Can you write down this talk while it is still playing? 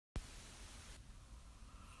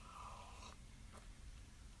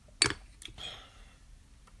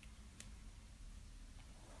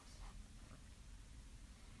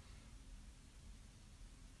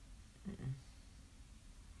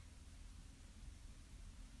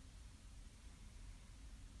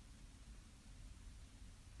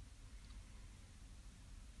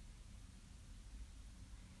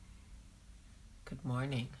Good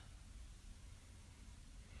morning.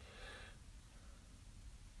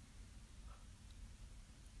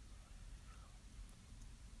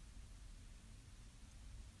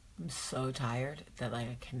 I'm so tired that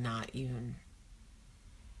I cannot even.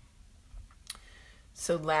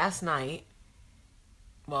 So last night,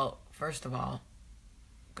 well, first of all,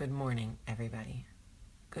 good morning, everybody.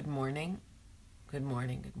 Good morning, good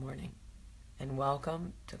morning, good morning. And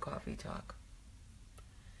welcome to Coffee Talk.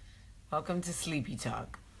 Welcome to Sleepy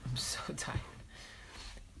Talk. I'm so tired.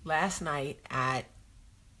 Last night at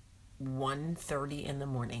 1:30 in the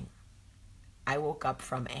morning, I woke up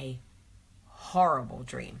from a horrible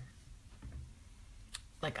dream.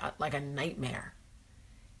 Like a nightmare.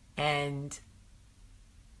 And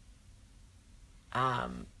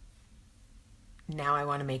now I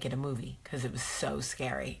want to make it a movie because it was so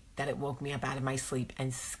scary that it woke me up out of my sleep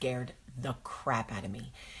and scared the crap out of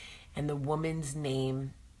me. And the woman's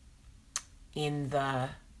name in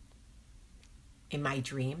my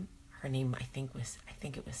dream, her name I think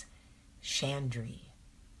it was Chandri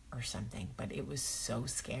or something, but it was so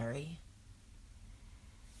scary.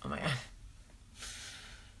 Oh my God.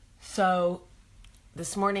 So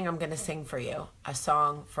this morning I'm going to sing for you a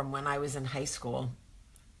song from when I was in high school.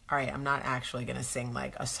 All right, I'm not actually going to sing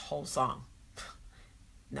like a whole song.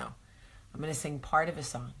 No, I'm going to sing part of a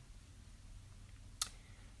song.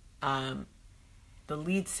 The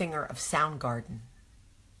lead singer of Soundgarden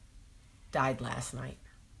died last night.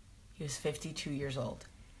 He was 52 years old.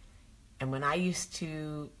 And when I used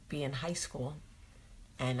to be in high school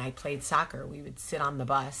and I played soccer, we would sit on the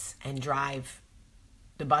bus and drive.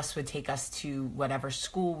 The bus would take us to whatever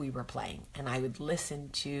school we were playing, and I would listen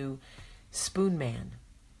to Spoon Man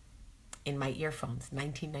in my earphones,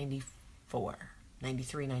 1994,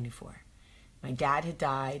 93, 94. My dad had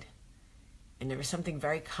died, and there was something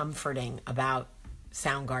very comforting about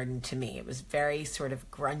Soundgarden to me. It was very sort of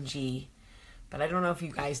grungy, but I don't know if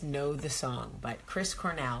you guys know the song, but Chris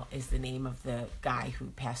Cornell is the name of the guy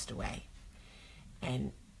who passed away.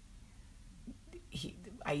 And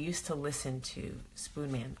I used to listen to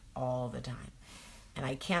Spoon Man all the time. And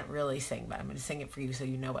I can't really sing, but I'm going to sing it for you so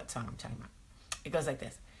you know what song I'm talking about. It goes like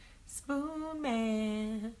this. Spoon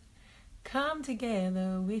Man, come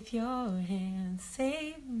together with your hands,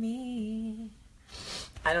 save me.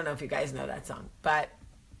 I don't know if you guys know that song, but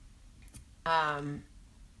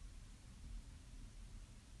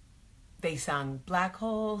they sung Black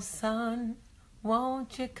Hole Sun,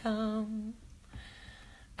 won't you come?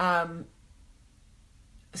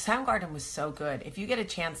 Soundgarden was so good. If you get a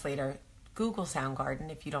chance later, Google Soundgarden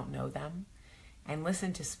if you don't know them and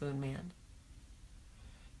listen to Spoon Man.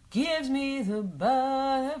 Gives me the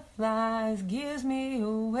butterflies, gives me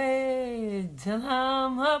away till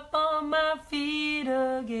I'm up on my feet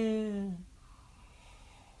again.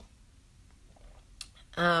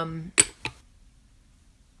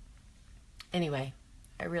 Anyway,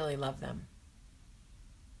 I really love them.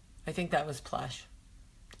 I think that was Plush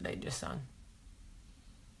that I just sung.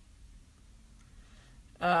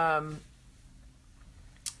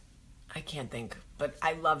 I can't think, but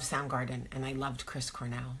I love Soundgarden and I loved Chris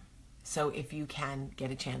Cornell. So if you can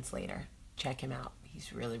get a chance later, check him out.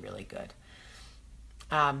 He's really, really good.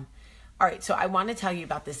 All right, so I want to tell you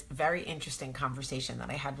about this very interesting conversation that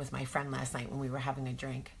I had with my friend last night when we were having a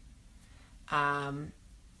drink. And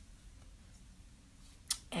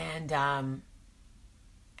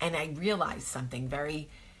I realized something very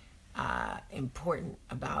important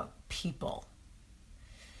about people.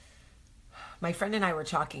 My friend and I were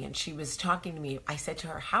talking, and she was talking to me. I said to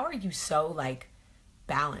her, how are you so, like,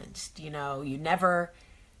 balanced? You know, you never,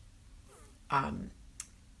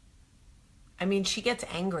 she gets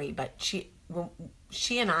angry, but she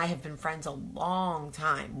and I have been friends a long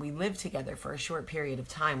time. We lived together for a short period of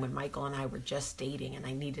time when Michael and I were just dating, and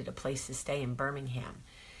I needed a place to stay in Birmingham.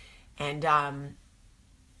 And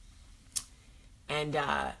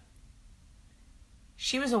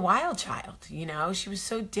she was a wild child, you know? She was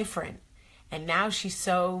so different. And now she's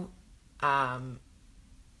so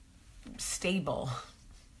stable.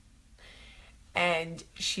 And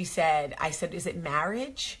she said, I said, is it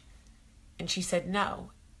marriage? And she said,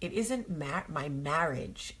 no, it isn't my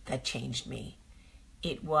marriage that changed me.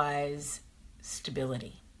 It was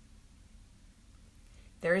stability.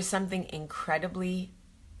 There is something incredibly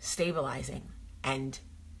stabilizing and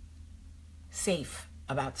safe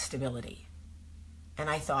about stability. And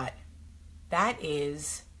I thought, that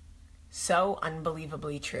is so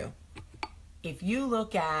unbelievably true. If you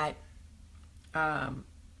look at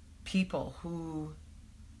people who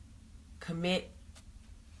commit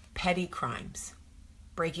petty crimes,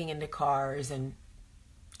 breaking into cars and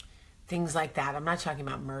things like that, I'm not talking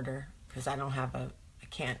about murder, because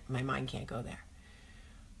my mind can't go there.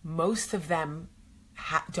 Most of them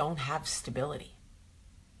don't have stability.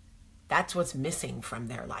 That's what's missing from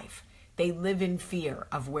their life. They live in fear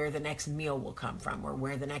of where the next meal will come from or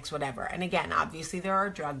where the next whatever. And again, obviously there are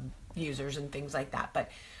drug users and things like that.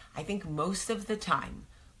 But I think most of the time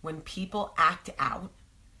when people act out,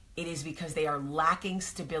 it is because they are lacking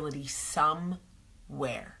stability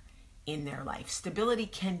somewhere in their life. Stability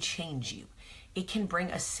can change you. It can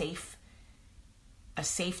bring a safety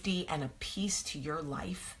and a peace to your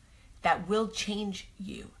life that will change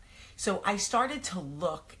you. So I started to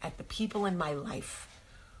look at the people in my life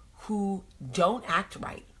who don't act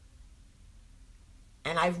right.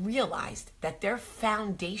 And I realized that their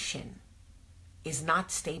foundation is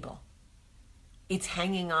not stable. It's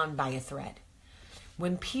hanging on by a thread.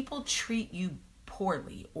 When people treat you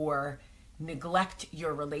poorly or neglect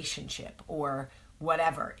your relationship or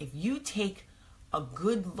whatever, if you take a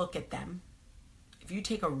good look at them, if you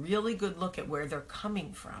take a really good look at where they're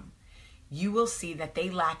coming from, you will see that they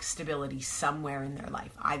lack stability somewhere in their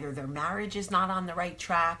life. Either their marriage is not on the right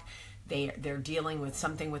track, they're dealing with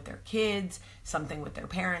something with their kids, something with their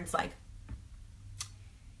parents. Like,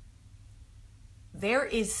 there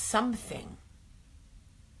is something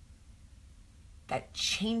that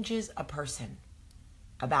changes a person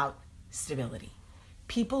about stability.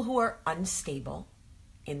 People who are unstable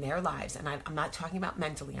in their lives, and I'm not talking about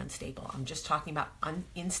mentally unstable, I'm just talking about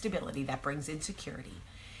instability that brings insecurity.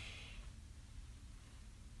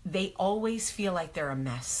 They always feel like they're a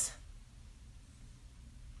mess.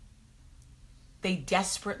 They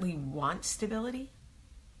desperately want stability.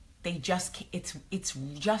 It's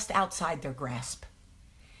just outside their grasp.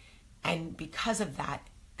 And because of that,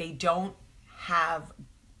 they don't have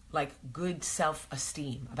like good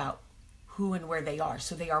self-esteem about who and where they are.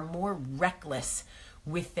 So they are more reckless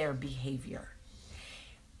with their behavior.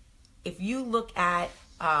 If you look at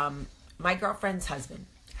my girlfriend's husband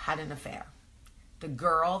had an affair. The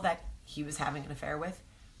girl that he was having an affair with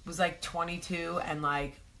was like 22 and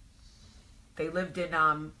like they lived in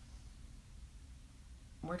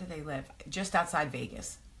where do they live? Just outside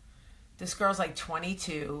Vegas. This girl's like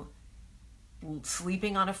 22,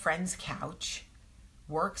 sleeping on a friend's couch,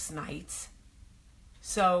 works nights.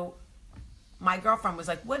 So my girlfriend was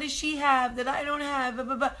like, what does she have that I don't have? Blah,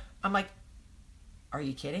 blah, blah. I'm like, are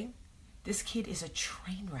you kidding? This kid is a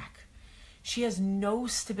train wreck. She has no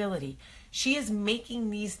stability. She is making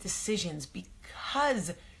these decisions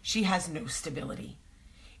because she has no stability.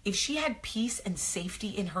 If she had peace and safety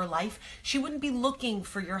in her life, she wouldn't be looking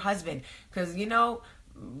for your husband. Because you know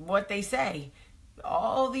what they say,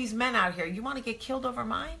 all these men out here, you want to get killed over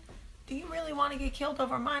mine? Do you really want to get killed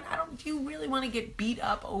over mine? Do you really want to get beat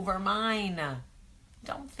up over mine?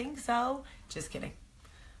 Don't think so. Just kidding.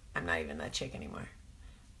 I'm not even that chick anymore.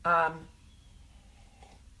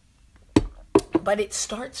 But it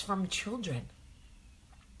starts from children.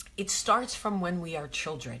 It starts from when we are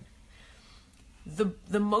children.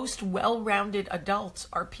 The most well-rounded adults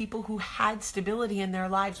are people who had stability in their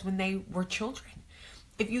lives when they were children.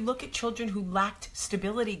 If you look at children who lacked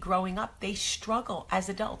stability growing up, they struggle as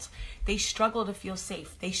adults. They struggle to feel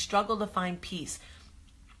safe. They struggle to find peace.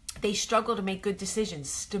 They struggle to make good decisions.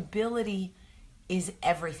 Stability is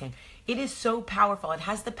everything. It is so powerful. It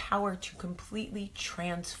has the power to completely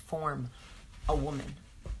transform a woman.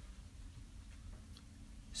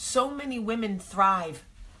 So many women thrive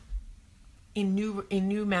in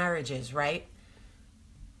new marriages, right?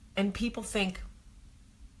 And people think,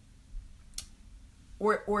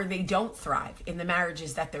 or they don't thrive in the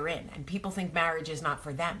marriages that they're in, and people think marriage is not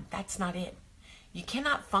for them. That's not it. You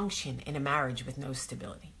cannot function in a marriage with no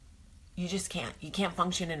stability. You just can't. You can't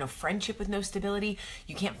function in a friendship with no stability.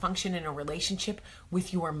 You can't function in a relationship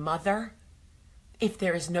with your mother if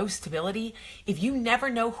there is no stability. If you never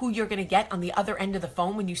know who you're going to get on the other end of the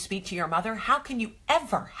phone when you speak to your mother, how can you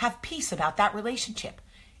ever have peace about that relationship?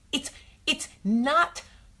 It's not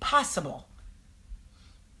possible.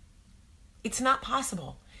 It's not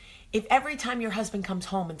possible. If every time your husband comes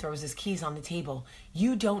home and throws his keys on the table,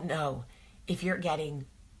 you don't know if you're getting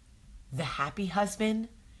the happy husband,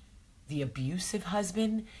 the abusive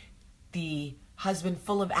husband, the husband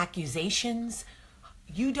full of accusations,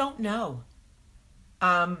 you don't know.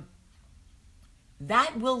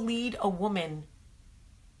 That will lead a woman,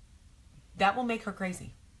 that will make her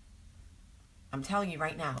crazy. I'm telling you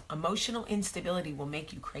right now, emotional instability will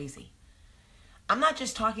make you crazy. I'm not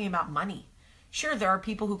just talking about money. Sure, there are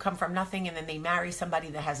people who come from nothing and then they marry somebody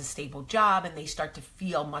that has a stable job and they start to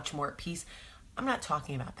feel much more at peace. I'm not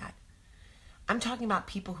talking about that. I'm talking about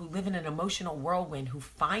people who live in an emotional whirlwind, who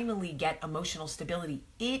finally get emotional stability.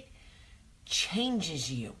 It changes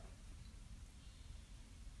you.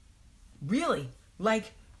 Really,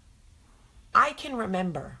 like, I can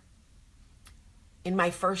remember in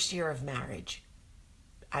my first year of marriage,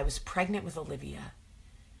 I was pregnant with Olivia.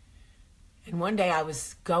 And one day I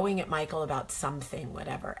was going at Michael about something,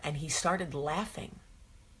 whatever, and he started laughing.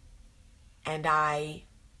 And I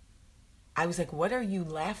was like, what are you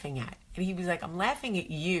laughing at? And he was like, I'm laughing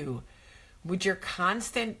at you with your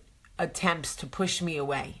constant attempts to push me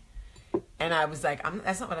away. And I was like,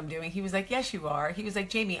 that's not what I'm doing. He was like, yes, you are. He was like,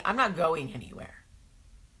 Jamie, I'm not going anywhere.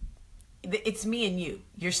 It's me and you.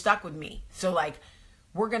 You're stuck with me. So, like,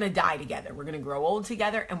 we're going to die together. We're going to grow old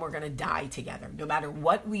together, and we're going to die together, no matter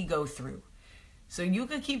what we go through. So you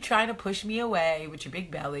could keep trying to push me away with your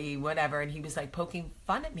big belly, whatever. And he was like poking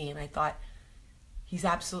fun at me. And I thought, he's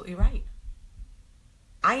absolutely right.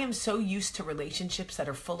 I am so used to relationships that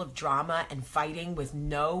are full of drama and fighting with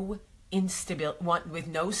no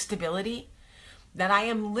stability, that I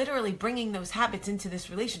am literally bringing those habits into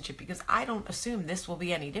this relationship because I don't assume this will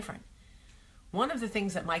be any different. One of the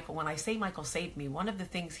things that Michael, when I say Michael saved me, one of the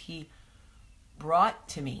things he brought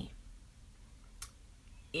to me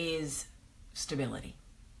is stability.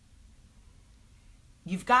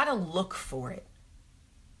 You've got to look for it.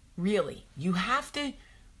 Really. You have to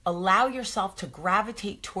allow yourself to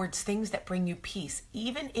gravitate towards things that bring you peace,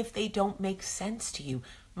 even if they don't make sense to you.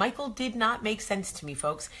 Michael did not make sense to me,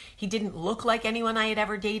 folks. He didn't look like anyone I had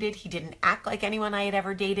ever dated. He didn't act like anyone I had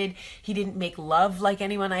ever dated. He didn't make love like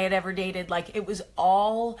anyone I had ever dated. Like, it was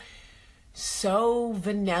all so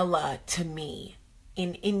vanilla to me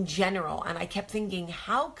in general. And I kept thinking,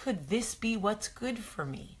 how could this be what's good for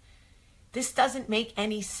me? This doesn't make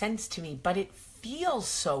any sense to me, but it feels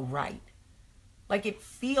so right. Like, it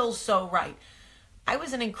feels so right. I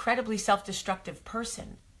was an incredibly self-destructive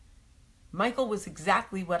person. Michael was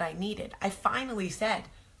exactly what I needed. I finally said,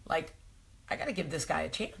 like, I got to give this guy a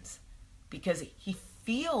chance because he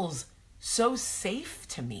feels so safe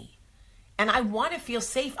to me. And I want to feel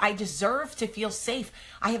safe. I deserve to feel safe.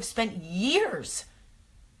 I have spent years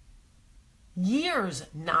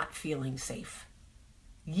not feeling safe.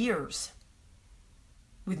 Years.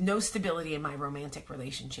 With no stability in my romantic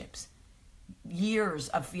relationships. Years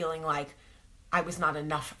of feeling like I was not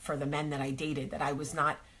enough for the men that I dated, that I was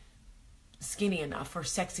not skinny enough or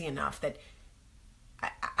sexy enough, that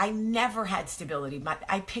I never had stability.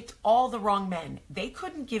 I picked all the wrong men. They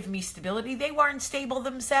couldn't give me stability. They weren't stable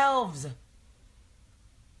themselves.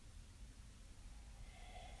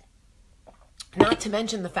 Not to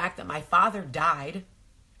mention the fact that my father died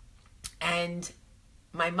and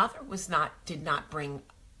my mother did not bring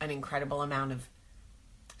an incredible amount of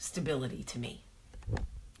stability to me.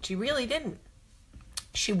 She really didn't.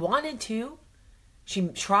 She wanted to. She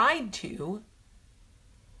tried to.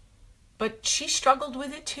 But she struggled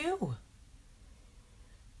with it too.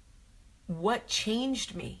 What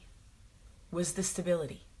changed me was the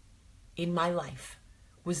stability in my life,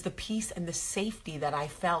 was the peace and the safety that I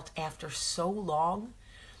felt after so long.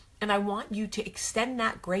 And I want you to extend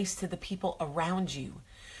that grace to the people around you.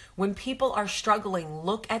 When people are struggling,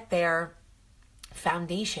 look at their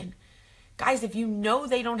foundation. Guys, if you know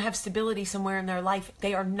they don't have stability somewhere in their life,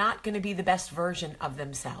 they are not going to be the best version of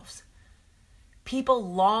themselves. People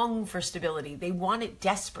long for stability. They want it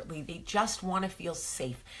desperately. They just want to feel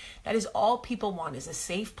safe. That is all people want, is a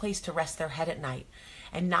safe place to rest their head at night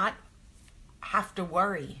and not have to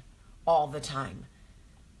worry all the time.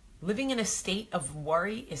 Living in a state of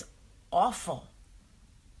worry is awful.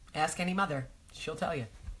 Ask any mother. She'll tell you.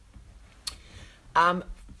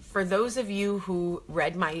 For those of you who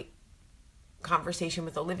read my conversation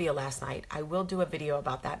with Olivia last night, I will do a video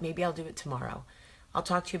about that. Maybe I'll do it tomorrow. I'll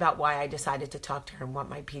talk to you about why I decided to talk to her and what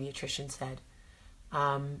my pediatrician said.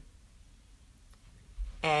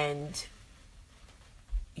 And,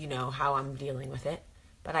 you know, how I'm dealing with it.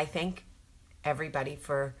 But I thank everybody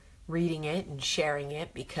for reading it and sharing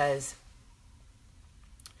it, because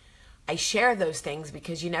I share those things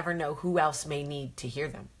because you never know who else may need to hear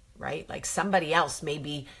them, right? Like, somebody else may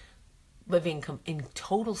be living in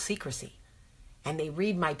total secrecy and they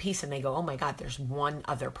read my piece and they go, oh my God, there's one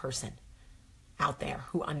other person out there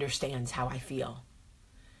who understands how I feel.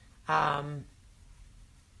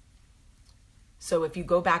 So if you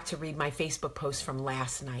go back to read my Facebook post from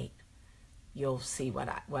last night, you'll see what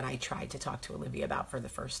I tried to talk to Olivia about for the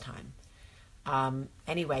first time.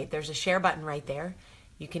 Anyway, there's a share button right there.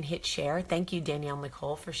 You can hit share. Thank you, Danielle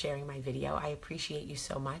Nicole, for sharing my video. I appreciate you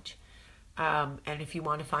so much. And if you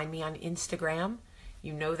want to find me on Instagram,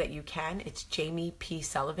 you know that you can. It's Jaime P.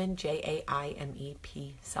 Sullivan, Jaime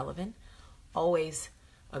P. Sullivan. Always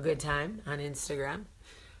a good time on Instagram.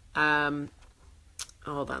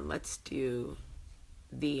 Hold on, let's do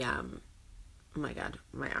the Oh my God,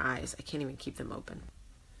 my eyes, I can't even keep them open.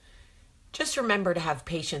 Just remember to have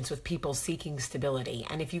patience with people seeking stability.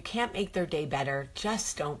 And if you can't make their day better,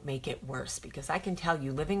 just don't make it worse. Because I can tell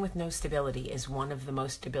you, living with no stability is one of the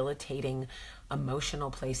most debilitating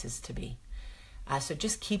emotional places to be. So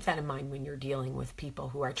just keep that in mind when you're dealing with people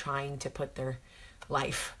who are trying to put their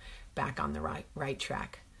life back on the right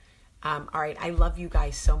track. All right, I love you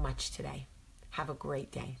guys so much today. Have a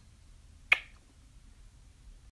great day.